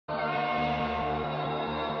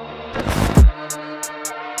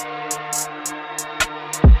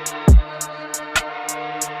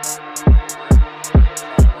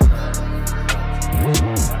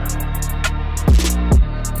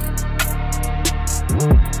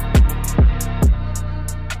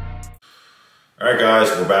Alright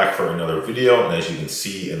guys, we're back for another video, and as you can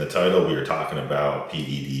see in the title, we are talking about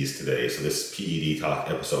PEDs today. So this is PED Talk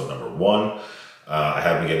episode number 1. I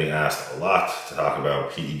have been getting asked a lot to talk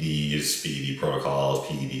about PEDs, PED protocols,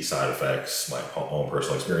 PED side effects, my own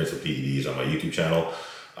personal experience with PEDs on my YouTube channel.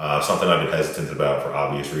 Something I've been hesitant about for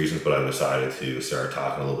obvious reasons, but I've decided to start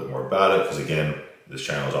talking a little bit more about it because again, this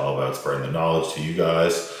channel is all about spreading the knowledge to you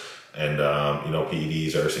guys. And, you know,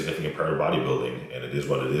 PEDs are a significant part of bodybuilding, and it is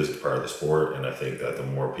what it is, it's part of the sport. And I think that the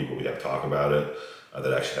more people we have to talk about it,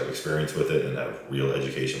 that actually have experience with it and have real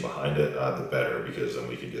education behind it, the better, because then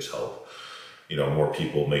we can just help, you know, more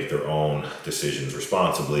people make their own decisions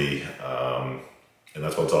responsibly. And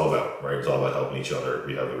that's what it's all about, right? It's all about helping each other.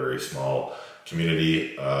 We have a very small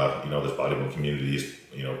community, you know, this bodybuilding community is,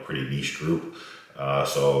 you know, pretty niche group.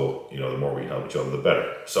 So, you know, the more we can help each other, the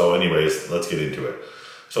better. So anyways, let's get into it.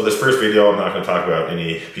 So this first video, I'm not going to talk about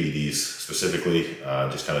any PEDs specifically,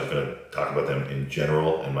 just kind of going to talk about them in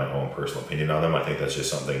general and my own personal opinion on them. I think that's just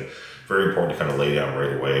something very important to kind of lay down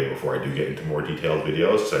right away before I do get into more detailed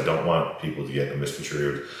videos, because I don't want people to get a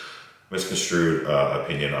misconstrued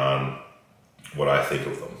opinion on what I think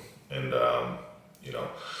of them. And, you know,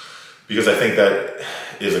 because I think that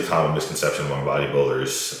is a common misconception among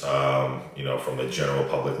bodybuilders, you know, from the general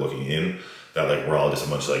public looking in, that like we're all just a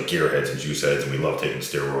bunch of like gearheads and juice heads and we love taking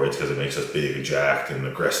steroids because it makes us big and jacked and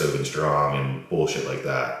aggressive and strong and bullshit like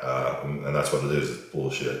that. And that's what it is, it's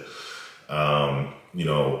bullshit. You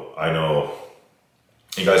know, I know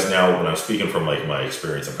you guys now, when I'm speaking from like my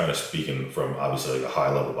experience, I'm kind of speaking from obviously like a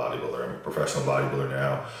high level bodybuilder. I'm a professional bodybuilder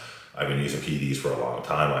now. I've been using PEDs for a long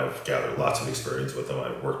time. I've gathered lots of experience with them.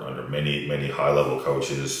 I've worked under many high level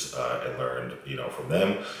coaches and learned, you know, from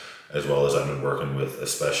them. As well as I've been working with a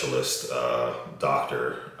specialist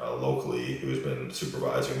doctor locally who's been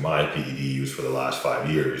supervising my PED use for the last 5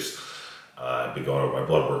 years. I've been going over my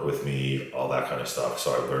blood work with me, all that kind of stuff.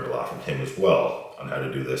 So I've learned a lot from him as well on how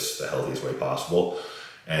to do this the healthiest way possible.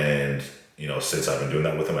 And, you know, since I've been doing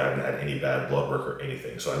that with him, I haven't had any bad blood work or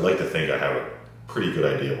anything. So I like to think I have a pretty good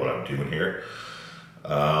idea of what I'm doing here.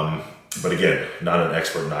 But again, not an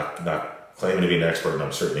expert, not claiming to be an expert, and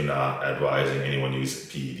I'm certainly not advising anyone use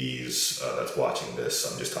PEDs that's watching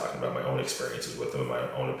this. I'm just talking about my own experiences with them and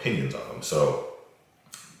my own opinions on them. So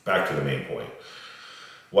back to the main point.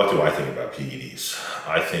 What do I think about PEDs?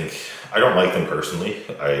 I don't like them personally.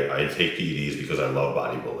 I take PEDs because I love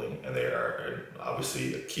bodybuilding, and they are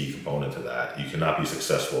obviously a key component to that. You cannot be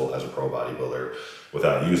successful as a pro bodybuilder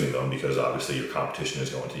without using them, because obviously your competition is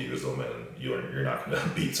going to use them, and you're not going to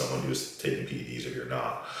beat someone who's taking PEDs if you're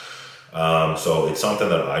not. So it's something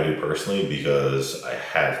that I do personally because I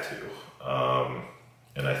have to.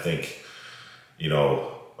 And I think, you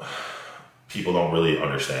know, people don't really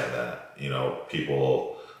understand that. You know,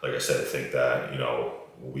 people, like I said, think that, you know,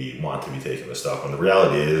 we want to be taking this stuff. And the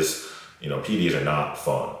reality is, you know, PEDs are not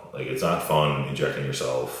fun. Like, it's not fun injecting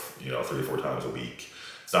yourself, you know, 3 or 4 times a week.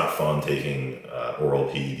 It's not fun taking oral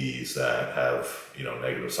PEDs that have, you know,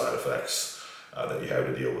 negative side effects that you have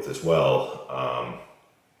to deal with as well.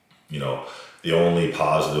 You know, the only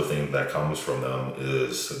positive thing that comes from them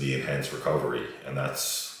is the enhanced recovery. And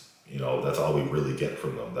that's, you know, that's all we really get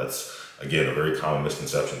from them. That's, again, a very common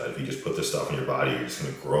misconception that if you just put this stuff in your body, you're just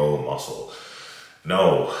going to grow muscle.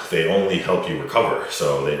 No, they only help you recover.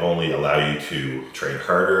 So they only allow you to train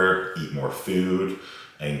harder, eat more food,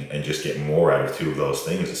 and just get more out of 2 of those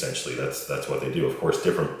things, essentially. That's what they do. Of course,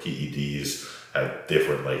 different PEDs have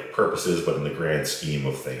different like purposes, but in the grand scheme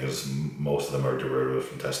of things, most of them are derivatives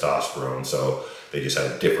from testosterone. So they just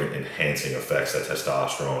have different enhancing effects that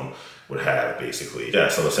testosterone would have, basically. Yeah,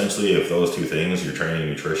 so essentially if those 2 things, your training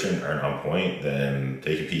and nutrition, aren't on point, then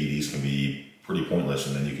taking PEDs can be pretty pointless,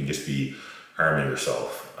 and then you can just be harming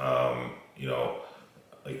yourself. You know,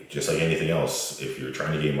 like just like anything else, if you're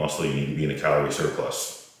trying to gain muscle, you need to be in a calorie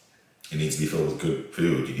surplus. It needs to be filled with good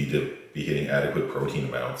food. You need to be hitting adequate protein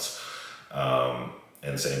amounts.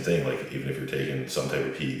 And same thing, like even if you're taking some type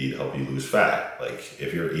of PED to help you lose fat, like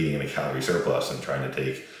if you're eating in a calorie surplus and trying to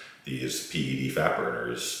take these PED fat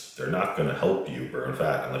burners, they're not going to help you burn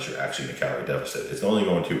fat unless you're actually in a calorie deficit. It's only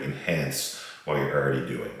going to enhance what you're already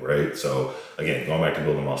doing, right? So again, going back to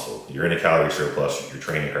building muscle, you're in a calorie surplus, you're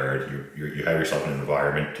training hard, you have yourself in an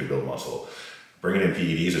environment to build muscle. Bringing in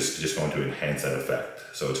PEDs is just going to enhance that effect.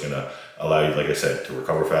 So it's going to allow you, like I said, to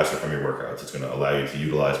recover faster from your workouts. It's going to allow you to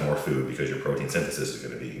utilize more food because your protein synthesis is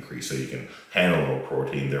going to be increased, so you can handle more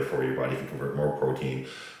protein, therefore your body can convert more protein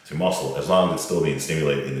to muscle, as long as it's still being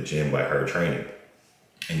stimulated in the gym by hard training.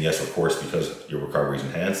 And yes, of course, because your recovery is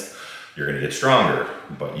enhanced, you're going to get stronger,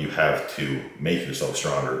 but you have to make yourself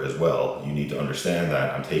stronger as well. You need to understand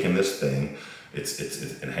that I'm taking this thing It's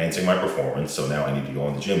enhancing my performance. So now I need to go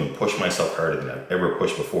in the gym and push myself harder than I've ever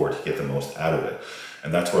pushed before to get the most out of it.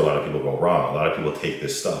 And that's where a lot of people go wrong. A lot of people take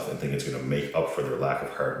this stuff and think it's going to make up for their lack of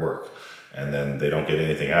hard work. And then they don't get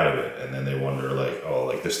anything out of it. And then they wonder like, oh,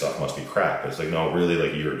 like this stuff must be crap. But it's like, no, really,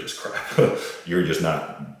 like you're just crap. You're just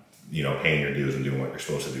not, you know, paying your dues and doing what you're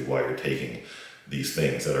supposed to do while you're taking these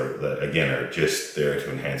things that again, are just there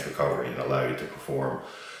to enhance recovery and allow you to perform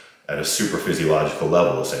at a super physiological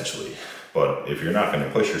level, essentially. But if you're not going to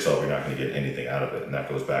push yourself, you're not going to get anything out of it. And that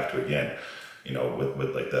goes back to, again, you know,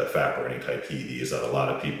 with like the fat burning type PEDs that a lot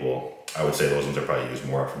of people, I would say those ones are probably used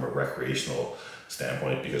more from a recreational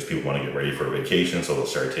standpoint because people want to get ready for a vacation. So they'll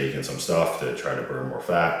start taking some stuff to try to burn more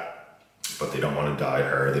fat, but they don't want to diet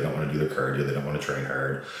hard. They don't want to do their cardio. They don't want to train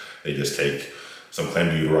hard. They just take some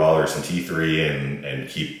clenbuterol or some T3 and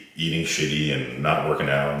keep eating shitty and not working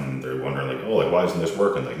out. And they're wondering like, oh, like, why isn't this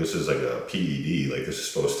working? Like, this is like a PED. Like, this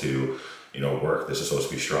is supposed to, you know, work. This is supposed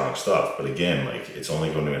to be strong stuff. But again, like, it's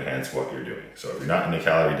only going to enhance what you're doing. So if you're not in a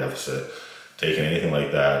calorie deficit, taking anything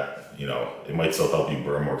like that, you know, it might still help you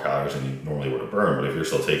burn more calories than you normally would have burned. But if you're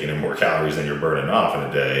still taking in more calories than you're burning off in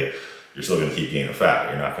a day, you're still going to keep gaining fat.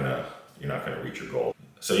 You're not going to reach your goal.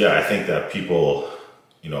 So yeah, I think that people,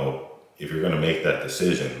 you know, if you're going to make that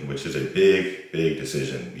decision, which is a big, big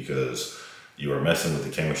decision because you are messing with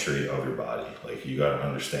the chemistry of your body. Like, you got to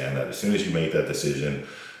understand that as soon as you make that decision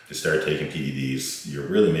to start taking PEDs, you're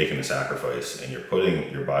really making a sacrifice and you're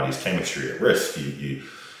putting your body's chemistry at risk. You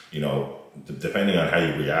know, depending on how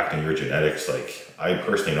you react in your genetics, like I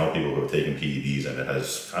personally know people who have taken PEDs and it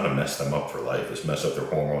has kind of messed them up for life. It's messed up their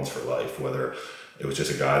hormones for life, whether it was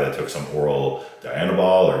just a guy that took some oral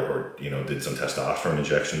Dianabol or you know, did some testosterone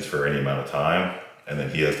injections for any amount of time, and then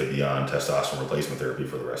he has to be on testosterone replacement therapy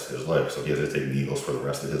for the rest of his life. So he has to take needles for the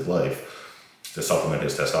rest of his life to supplement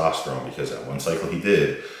his testosterone because that one cycle he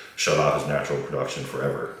did shut off his natural production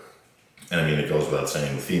forever. And I mean, it goes without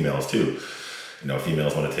saying with females too. You know,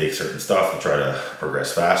 females want to take certain stuff to try to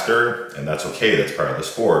progress faster, and that's okay, that's part of the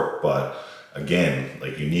sport, but again,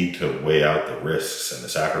 like, you need to weigh out the risks and the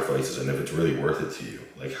sacrifices and if it's really worth it to you.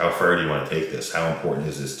 Like, how far do you want to take this? How important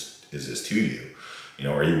is this to you? You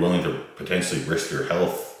know, are you willing to potentially risk your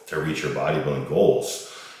health to reach your bodybuilding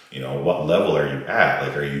goals? You know, what level are you at?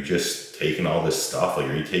 Like, are you just taking all this stuff? Like,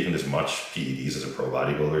 are you taking as much PEDs as a pro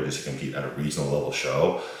bodybuilder just to compete at a regional level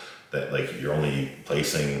show that, like, you're only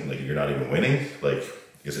placing, like, you're not even winning? Like,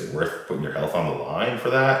 is it worth putting your health on the line for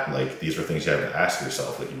that? Like, these are things you have to ask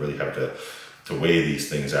yourself. Like, you really have to weigh these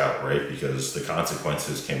things out, right? Because the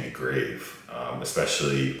consequences can be grave,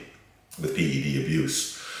 especially with PED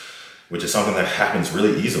abuse, which is something that happens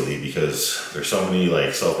really easily because there's so many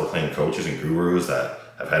like self-proclaimed coaches and gurus that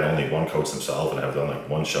have had only one coach themselves and have done like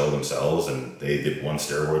one show themselves, and they did one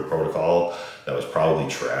steroid protocol that was probably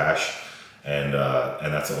trash, and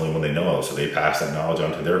that's the only one they know of. So they pass that knowledge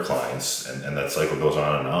on to their clients, and that cycle goes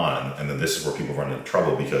on, and then this is where people run into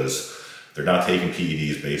trouble because they're not taking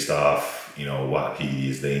PEDs based off, you know, what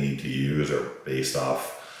PEDs they need to use, or based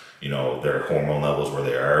off, you know, their hormone levels where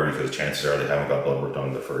they are, because chances are they haven't got blood work done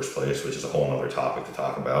in the first place, which is a whole other topic to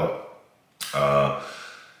talk about.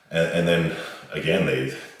 And then again,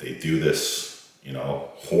 they do this, you know,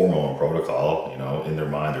 hormone protocol, you know, in their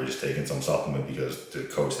mind they're just taking some supplement because the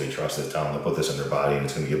coach they trust is telling them to put this in their body and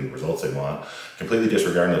it's going to give them the results they want, completely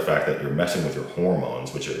disregarding the fact that you're messing with your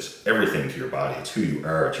hormones, which is everything to your body. It's who you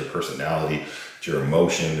are, it's your personality, it's your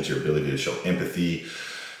emotion, it's your ability to show empathy.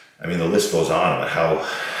 I mean, the list goes on about how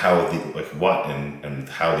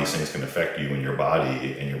how these things can affect you and your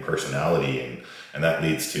body and your personality, and that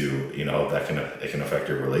leads to, you know, it can affect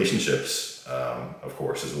your relationships, of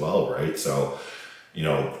course, as well, right? So, you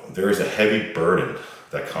know, there is a heavy burden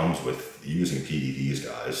that comes with using PEDs,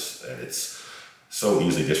 guys, and it's so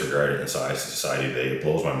easily disregarded in society today. It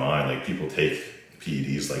blows my mind. Like, people take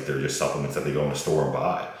PEDs like they're just supplements that they go in the store and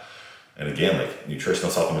buy. And again, like,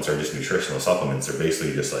 nutritional supplements are just nutritional supplements. They're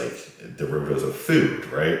basically just like derivatives of food,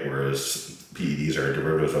 right? Whereas PEDs are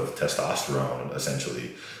derivatives of testosterone,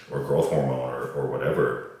 essentially, or growth hormone, or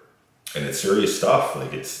whatever. And it's serious stuff.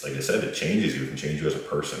 Like, it's, like I said, it changes you. It can change you as a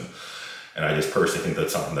person. And I just personally think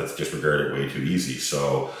that's something that's disregarded way too easy.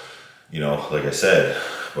 So, you know, like I said,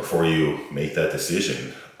 before you make that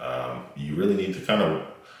decision, you really need to kind of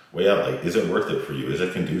weigh out, like, is it worth it for you? Is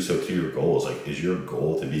it conducive to your goals? Like, is your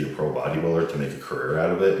goal to be a pro bodybuilder, to make a career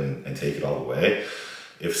out of it and take it all the way?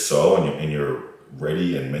 If so, and you're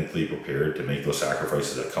ready and mentally prepared to make those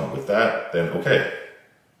sacrifices that come with that, then okay,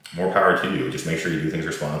 more power to you. Just make sure you do things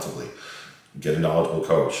responsibly. Get a knowledgeable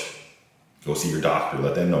coach. Go see your doctor.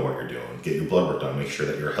 Let them know what you're doing. Get your blood work done. Make sure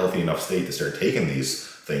that you're in a healthy enough state to start taking these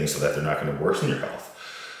things so that they're not going to worsen your health.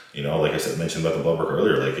 You know, like I said, mentioned about the blood work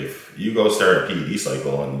earlier, like if you go start a PED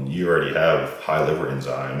cycle and you already have high liver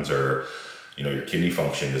enzymes, or, you know, your kidney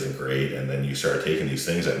function isn't great, and then you start taking these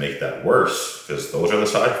things that make that worse, because those are the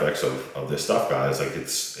side effects of this stuff, guys. Like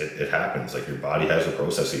it happens. Like your body has to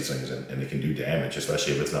process these things, and it can do damage,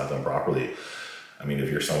 especially if it's not done properly. I mean,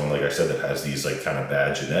 if you're someone, like I said, that has these like kind of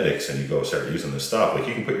bad genetics, and you go start using this stuff, like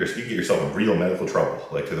you can get yourself in real medical trouble,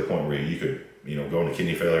 like to the point where you could, you know, go into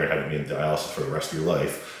kidney failure and have to be in dialysis for the rest of your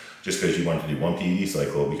life, just because you wanted to do one PED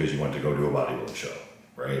cycle because you wanted to go to a bodybuilding show,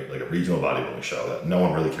 right? Like a regional bodybuilding show that no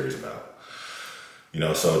one really cares about. You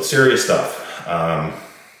know, so it's serious stuff.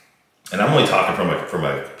 And I'm only talking from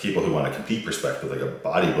a people who want to compete perspective, like a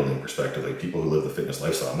bodybuilding perspective, like people who live the fitness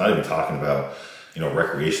lifestyle. I'm not even talking about, you know,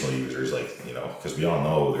 recreational users, like, you know, because we all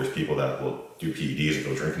know there's people that will do PEDs and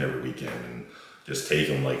go drinking every weekend and just take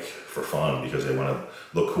them like for fun because they want to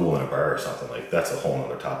look cool in a bar or something. Like that's a whole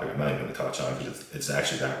other topic I'm not even going to touch on, because it's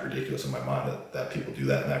actually that ridiculous in my mind that people do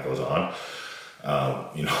that and that goes on.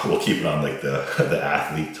 You know, we'll keep it on like the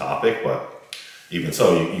athlete topic, but even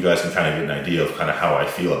so, you guys can kind of get an idea of kind of how I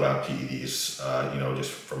feel about PEDs, you know,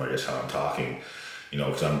 just from, I guess, how I'm talking, you know,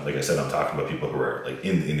 because I'm, like I said, I'm talking about people who are like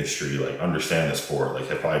in the industry, like understand the sport, like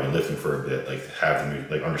have probably been lifting for a bit, like have them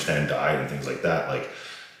like understand diet and things like that. Like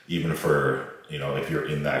even for, you know, if you're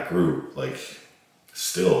in that group, like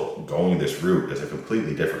still going this route is a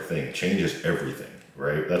completely different thing. It changes everything,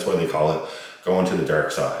 right? That's why they call it going to the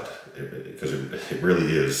dark side, because it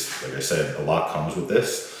really is, like I said, a lot comes with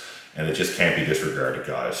this, and it just can't be disregarded,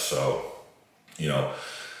 guys. So, you know,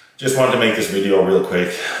 just wanted to make this video real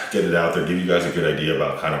quick, get it out there, give you guys a good idea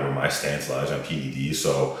about kind of where my stance lies on PEDs.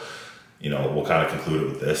 So, you know, we'll kind of conclude it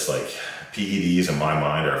with this, like PEDs in my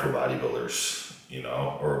mind are for bodybuilders, you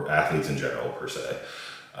know, or athletes in general per se.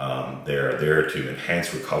 They're there to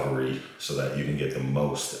enhance recovery so that you can get the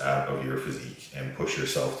most out of your physique and push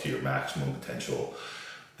yourself to your maximum potential.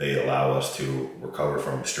 They allow us to recover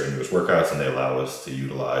from strenuous workouts, and they allow us to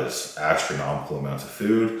utilize astronomical amounts of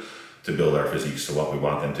food to build our physiques to what we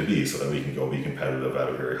want them to be, so that we can go be competitive at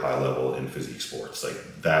a very high level in physique sports.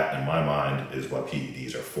 Like that, in my mind, is what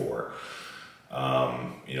PEDs are for.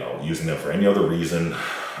 You know, using them for any other reason,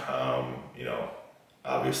 you know,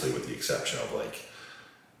 obviously with the exception of like,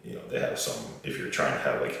 you know, they have some, if you're trying to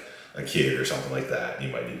have like a kid or something like that, you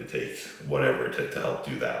might need to take whatever to help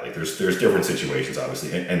do that. Like there's different situations,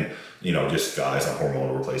 obviously, and you know, just guys on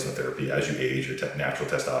hormonal replacement therapy, as you age, your natural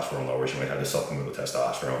testosterone lowers, you might have to supplement with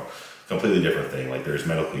testosterone. Completely different thing. Like there's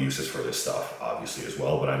medical uses for this stuff, obviously, as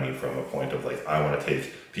well. But I mean, from a point of like, I want to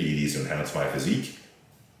take PEDs to enhance my physique,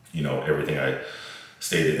 you know, everything I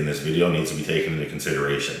stated in this video needs to be taken into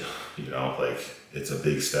consideration. You know, like it's a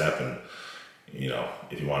big step, and you know,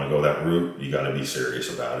 if you want to go that route, you got to be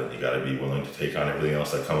serious about it. You got to be willing to take on everything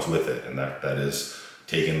else that comes with it, and that is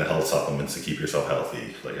taking the health supplements to keep yourself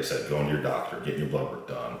healthy. Like I said, going to your doctor, getting your blood work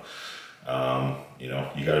done. You know,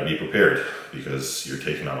 you got to be prepared, because you're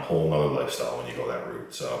taking on a whole nother lifestyle when you go that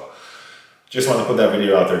route. So just wanted to put that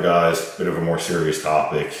video out there, guys. Bit of a more serious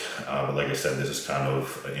topic, but like I said, this is kind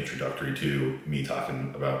of an introductory to me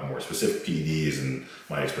talking about more specific PEDs and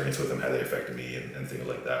my experience with them, how they affected me, and things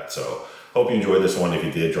like that. So hope you enjoyed this one. If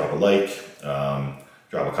you did, drop a like,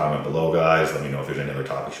 drop a comment below, guys. Let me know if there's any other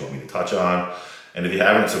topics you want me to touch on. And if you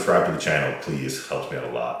haven't subscribed to the channel, please, helps me out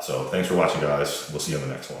a lot. So thanks for watching, guys. We'll see you on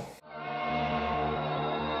the next one.